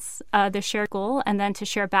advance the shared goal, and then to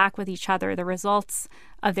share back with each other the results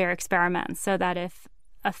of their experiments, so that if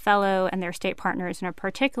a fellow and their state partners in a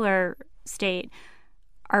particular state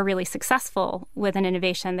are really successful with an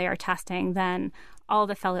innovation they are testing, then all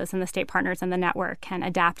the fellows and the state partners in the network can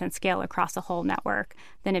adapt and scale across the whole network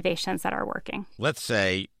the innovations that are working. Let's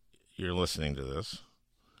say you're listening to this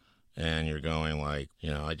and you're going like,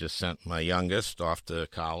 I just sent my youngest off to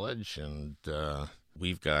college and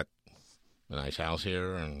we've got a nice house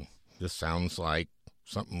here and this sounds like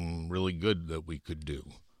something really good that we could do.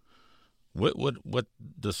 What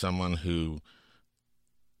does someone who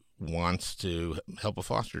wants to help a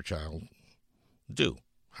foster child do?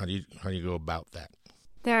 How do you go about that?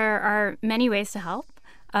 There are many ways to help.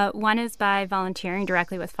 One is by volunteering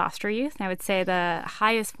directly with foster youth. And I would say the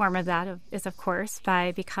highest form of that is, of course,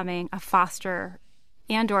 by becoming a foster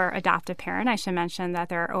and or adoptive parent. I should mention that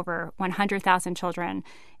there are over 100,000 children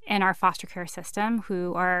in our foster care system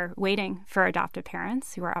who are waiting for adoptive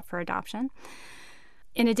parents who are up for adoption.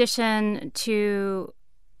 In addition to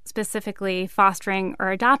specifically fostering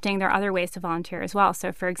or adopting, there are other ways to volunteer as well.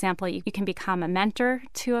 So, for example, you can become a mentor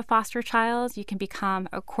to a foster child. You can become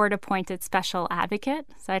a court-appointed special advocate.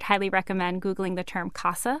 So I'd highly recommend Googling the term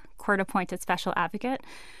CASA, Court-Appointed Special Advocate.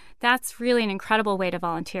 That's really an incredible way to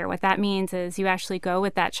volunteer. What that means is you actually go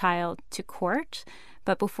with that child to court,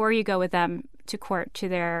 but before you go with them to court to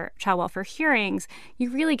their child welfare hearings, you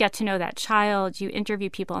really get to know that child. You interview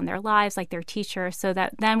people in their lives, like their teacher, so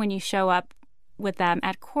that then when you show up with them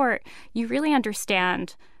at court, you really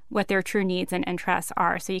understand what their true needs and interests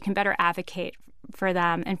are, so you can better advocate for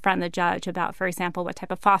them in front of the judge about, for example, what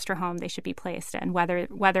type of foster home they should be placed in,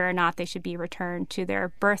 whether or not they should be returned to their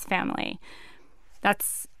birth family.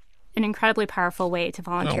 That's an incredibly powerful way to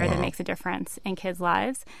volunteer that makes a difference in kids'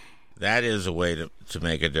 lives. That is a way to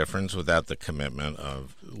make a difference without the commitment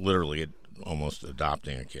of literally almost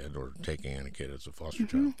adopting a kid or taking in a kid as a foster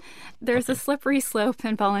child. There's a slippery slope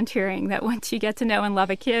in volunteering that once you get to know and love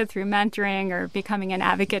a kid through mentoring or becoming an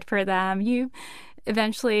advocate for them, you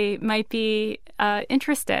eventually might be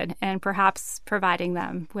interested in perhaps providing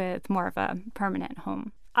them with more of a permanent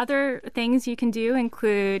home. Other things you can do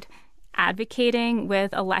include advocating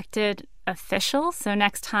with elected officials. So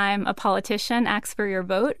next time a politician asks for your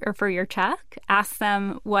vote or for your check, ask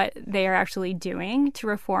them what they are actually doing to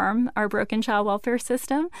reform our broken child welfare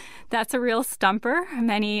system. That's a real stumper.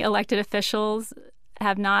 Many elected officials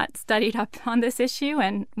have not studied up on this issue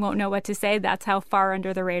and won't know what to say. That's how far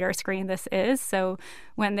under the radar screen this is. So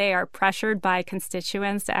when they are pressured by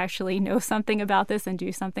constituents to actually know something about this and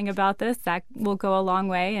do something about this, that will go a long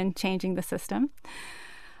way in changing the system.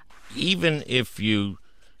 Even if you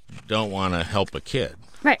don't want to help a kid,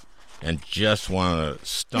 right, and just want to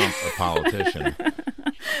stump a politician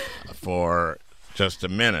for just a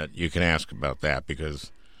minute, you can ask about that,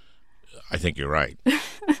 because I think you're right.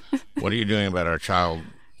 What are you doing about our child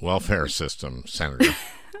welfare system, Senator,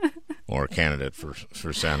 or candidate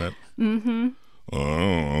for Senate? Mm-hmm.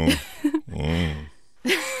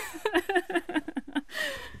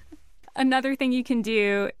 Another thing you can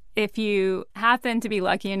do if you happen to be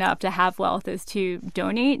lucky enough to have wealth is to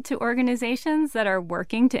donate to organizations that are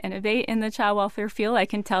working to innovate in the child welfare field. I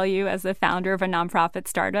can tell you, as the founder of a nonprofit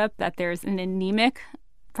startup, that there's an anemic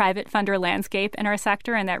private funder landscape in our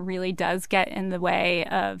sector, and that really does get in the way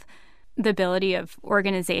of the ability of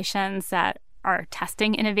organizations that are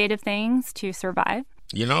testing innovative things to survive.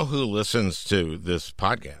 You know who listens to this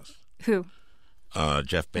podcast? Who?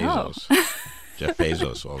 Jeff Bezos. Oh. Jeff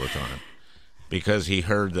Bezos all the time. Because he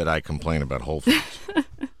heard that I complain about Whole Foods.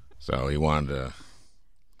 So he wanted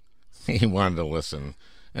to listen.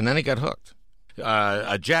 And then he got hooked.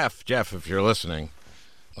 Jeff, if you're listening,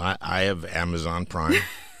 I have Amazon Prime.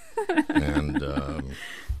 And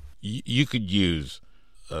you could use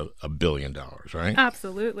 $1 billion, right?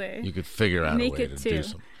 Absolutely. You could figure out a way to do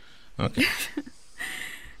something. Okay.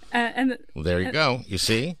 Well, there you go. You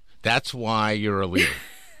see? That's why you're a leader.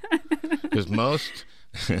 Because most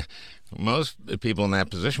people in that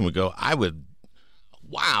position would go,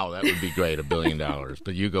 wow, that would be great, $1 billion.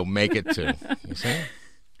 But you go, make it too. You see?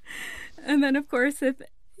 And then, of course, if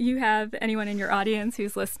you have anyone in your audience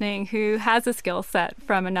who's listening who has a skill set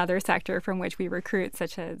from another sector from which we recruit,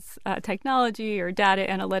 such as technology or data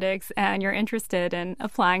analytics, and you're interested in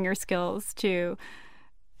applying your skills to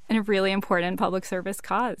a really important public service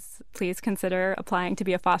cause, please consider applying to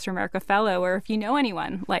be a Foster America Fellow. Or if you know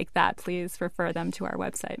anyone like that, please refer them to our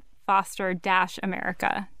website,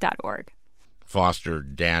 foster-america.org.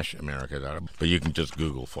 Foster-america.org. But you can just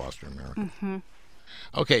Google Foster America. Mm-hmm.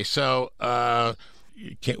 Okay, so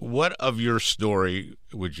what of your story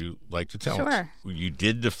would you like to tell us? You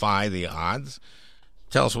did defy the odds.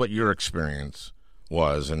 Tell us what your experience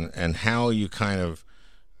was and how you kind of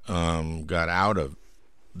got out of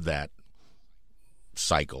that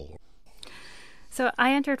cycle. So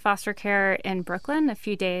I entered foster care in Brooklyn a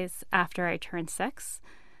few days after I turned 6.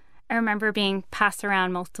 I remember being passed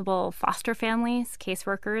around multiple foster families,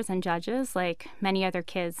 caseworkers, and judges, like many other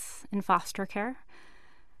kids in foster care.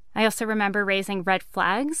 I also remember raising red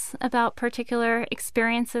flags about particular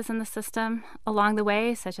experiences in the system along the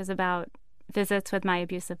way, such as about visits with my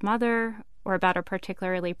abusive mother or about a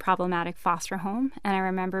particularly problematic foster home. And I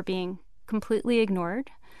remember being completely ignored.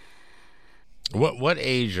 What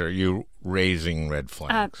age are you raising red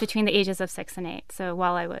flags? Between the ages of 6 and 8, so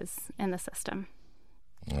while I was in the system.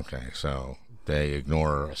 Okay, so they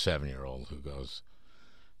ignore a 7-year-old who goes,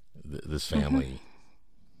 this family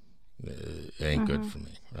ain't good for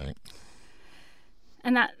me, right?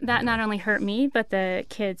 And that not only hurt me, but the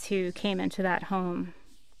kids who came into that home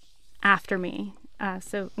after me.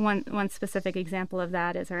 So one specific example of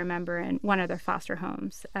that is I remember in one of their foster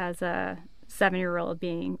homes as a 7-year-old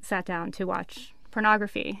being sat down to watch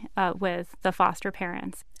pornography with the foster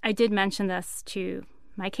parents. I did mention this to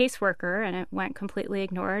my caseworker, and it went completely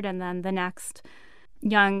ignored. And then the next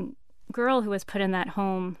young girl who was put in that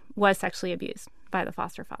home was sexually abused by the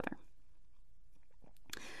foster father.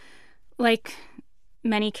 Like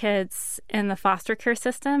many kids in the foster care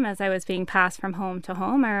system, as I was being passed from home to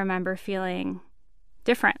home, I remember feeling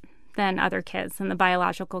different than other kids and the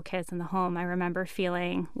biological kids in the home. I remember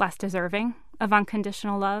feeling less deserving of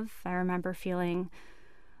unconditional love. I remember feeling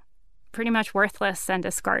pretty much worthless and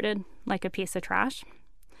discarded like a piece of trash.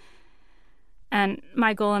 And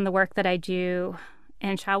my goal in the work that I do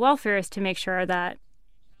in child welfare is to make sure that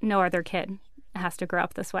no other kid has to grow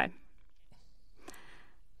up this way.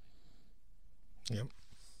 Yep.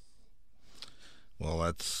 Well,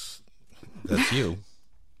 that's you.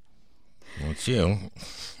 That's you.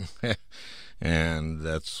 And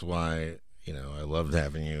that's why, I loved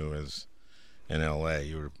having you as in L.A.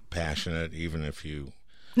 You were passionate, even if you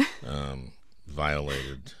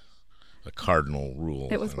violated a cardinal rule.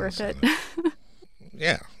 It was worth it.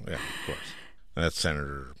 Yeah, of course. That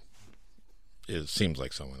senator seems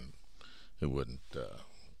like someone who wouldn't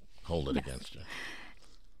hold it against you.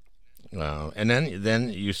 And then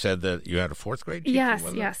you said that you had a fourth grade teacher?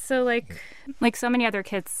 Yes. So like so many other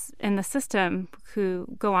kids in the system who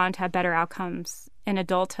go on to have better outcomes in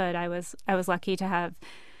adulthood, I was lucky to have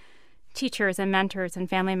teachers and mentors and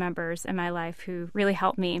family members in my life who really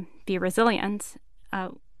helped me be resilient.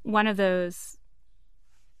 One of those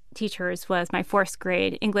teachers was my fourth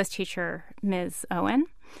grade English teacher, Ms. Owen.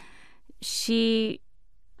 She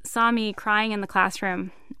saw me crying in the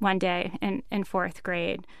classroom one day in fourth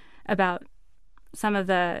grade about some of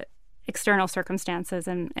the external circumstances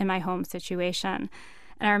in my home situation.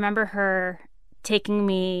 And I remember her taking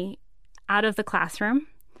me out of the classroom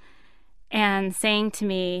and saying to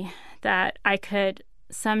me that I could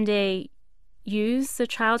someday use the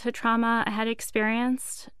childhood trauma I had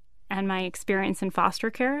experienced and my experience in foster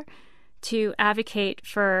care to advocate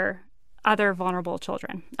for other vulnerable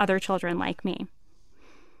children, other children like me.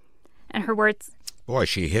 And her words... Boy,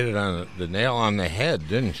 she hit it on the nail on the head,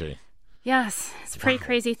 didn't she? Yes, it's a pretty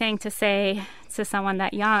crazy thing to say to someone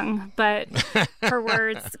that young, but her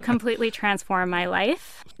words completely transformed my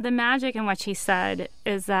life. The magic in what she said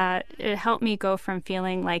is that it helped me go from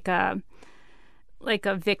feeling like a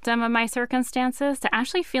victim of my circumstances to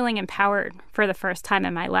actually feeling empowered for the first time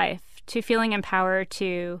in my life, to feeling empowered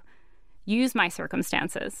to use my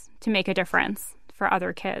circumstances to make a difference for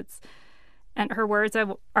other kids. And her words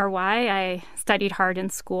are why I studied hard in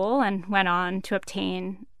school and went on to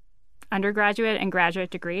obtain undergraduate and graduate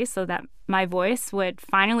degrees so that my voice would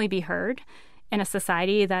finally be heard in a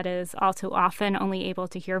society that is all too often only able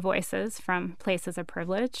to hear voices from places of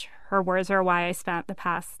privilege. Her words are why I spent the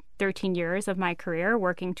past 13 years of my career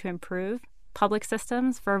working to improve public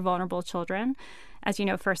systems for vulnerable children. As you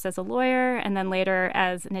know, first as a lawyer, and then later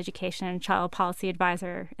as an education and child policy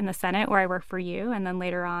advisor in the Senate, where I work for you, and then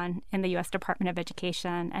later on in the U.S. Department of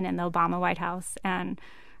Education and in the Obama White House. And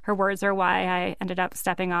her words are why I ended up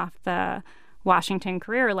stepping off the Washington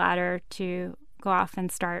career ladder to go off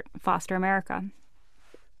and start Foster America.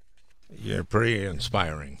 You're pretty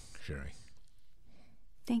inspiring, Sherry.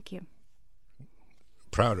 Thank you.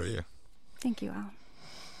 Proud of you. Thank you, Al.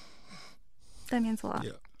 That means a lot.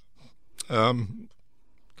 Yeah.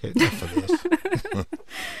 Okay, enough of this.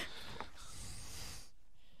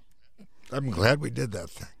 I'm glad we did that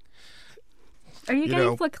thing. Are you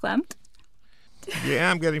getting Verklempt? Yeah,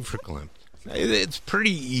 I'm getting Verklempt. It's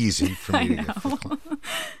pretty easy for me to get Verklempt.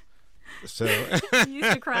 So you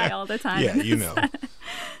used to cry all the time. Yeah, you know.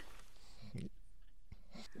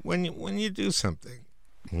 When you do something,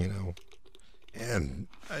 and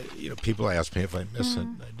people ask me if I miss it.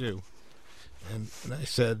 I do. And I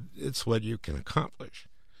said, it's what you can accomplish.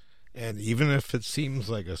 And even if it seems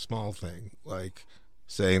like a small thing, like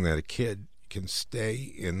saying that a kid can stay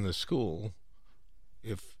in the school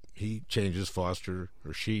if he changes foster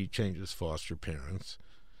or she changes foster parents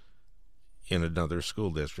in another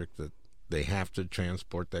school district, that they have to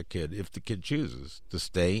transport that kid, if the kid chooses, to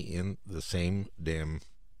stay in the same damn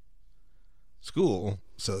school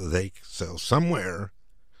so somewhere,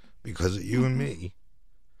 because of you and me,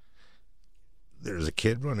 there's a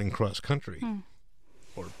kid running cross country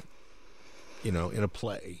or, in a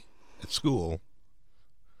play at school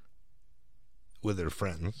with their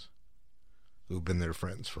friends who've been their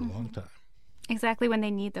friends for a long time. Exactly when they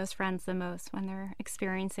need those friends the most, when they're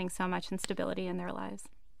experiencing so much instability in their lives.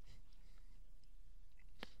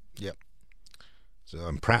 Yep. So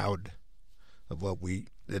I'm proud of what we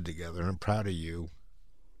did together. I'm proud of you,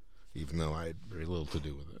 even though I had very little to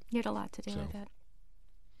do with it. You had a lot to do with it.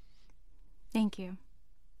 Thank you.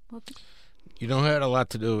 Well, you know who had a lot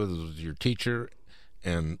to do with it was your teacher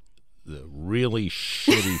and the really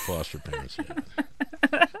shitty foster parents you had.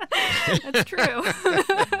 That's true.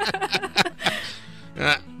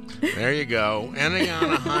 you go. Ending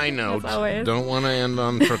on a high note. always. Don't want to end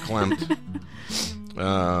on Verklempt.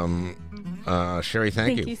 Sherry,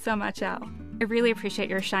 thank you. Thank you so much, Al. I really appreciate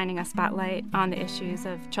your shining a spotlight on the issues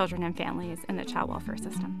of children and families in the child welfare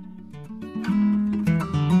system.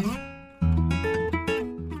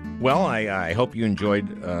 Well, I hope you enjoyed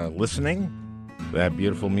listening. That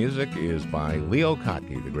beautiful music is by Leo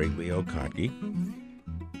Kottke, the great Leo Kottke.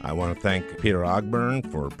 I want to thank Peter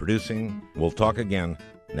Ogburn for producing. We'll talk again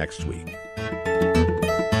next week.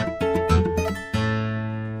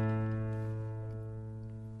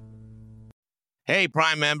 Hey,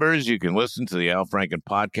 Prime members, you can listen to the Al Franken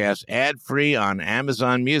podcast ad-free on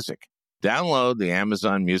Amazon Music. Download the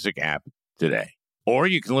Amazon Music app today. Or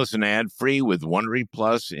you can listen ad-free with Wondery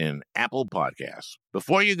Plus in Apple Podcasts.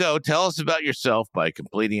 Before you go, tell us about yourself by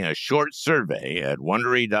completing a short survey at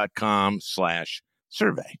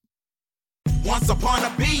Wondery.com/survey. Once upon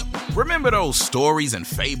a beat. Remember those stories and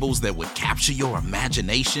fables that would capture your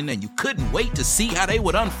imagination and you couldn't wait to see how they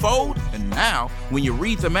would unfold? And now, when you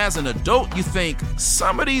read them as an adult, you think,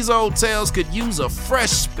 some of these old tales could use a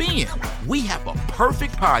fresh spin. We have a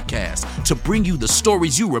perfect podcast to bring you the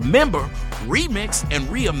stories you remember, remix, and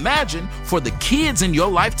reimagine for the kids in your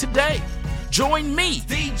life today. Join me,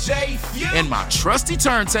 DJ Few, and my trusty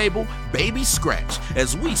turntable, Baby Scratch,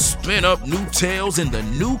 as we spin up new tales in the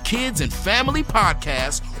New Kids and Family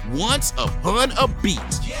podcast, Once Upon a Beat.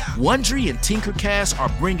 Wondery and Tinkercast are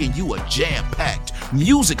bringing you a jam-packed,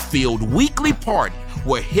 music-filled weekly party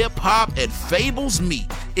where hip-hop and fables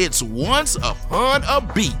meet. It's Once Upon a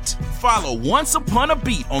Beat. Follow Once Upon a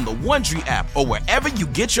Beat on the Wondery app or wherever you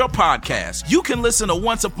get your podcasts. You can listen to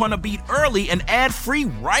Once Upon a Beat early and ad-free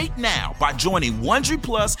right now by joining Wondery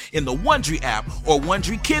Plus in the Wondery app or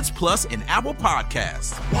Wondery Kids Plus in Apple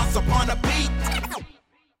Podcasts. Once Upon a Beat.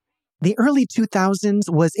 The early 2000s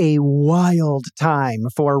was a wild time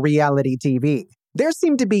for reality TV. There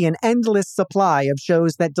seemed to be an endless supply of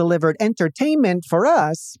shows that delivered entertainment for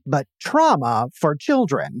us, but trauma for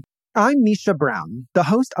children. I'm Misha Brown, the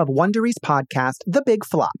host of Wondery's podcast, The Big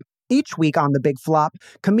Flop. Each week on The Big Flop,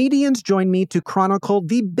 comedians join me to chronicle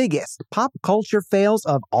the biggest pop culture fails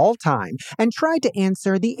of all time and try to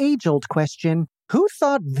answer the age-old question, who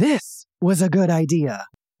thought this was a good idea?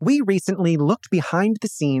 We recently looked behind the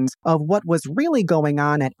scenes of what was really going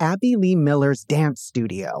on at Abby Lee Miller's dance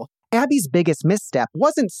studio. Abby's biggest misstep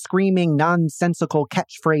wasn't screaming nonsensical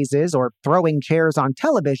catchphrases or throwing chairs on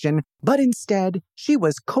television, but instead, she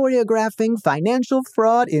was choreographing financial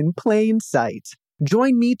fraud in plain sight.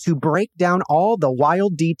 Join me to break down all the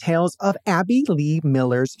wild details of Abby Lee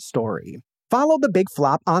Miller's story. Follow The Big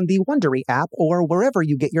Flop on the Wondery app or wherever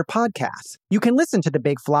you get your podcasts. You can listen to The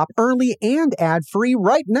Big Flop early and ad-free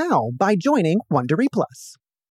right now by joining Wondery Plus.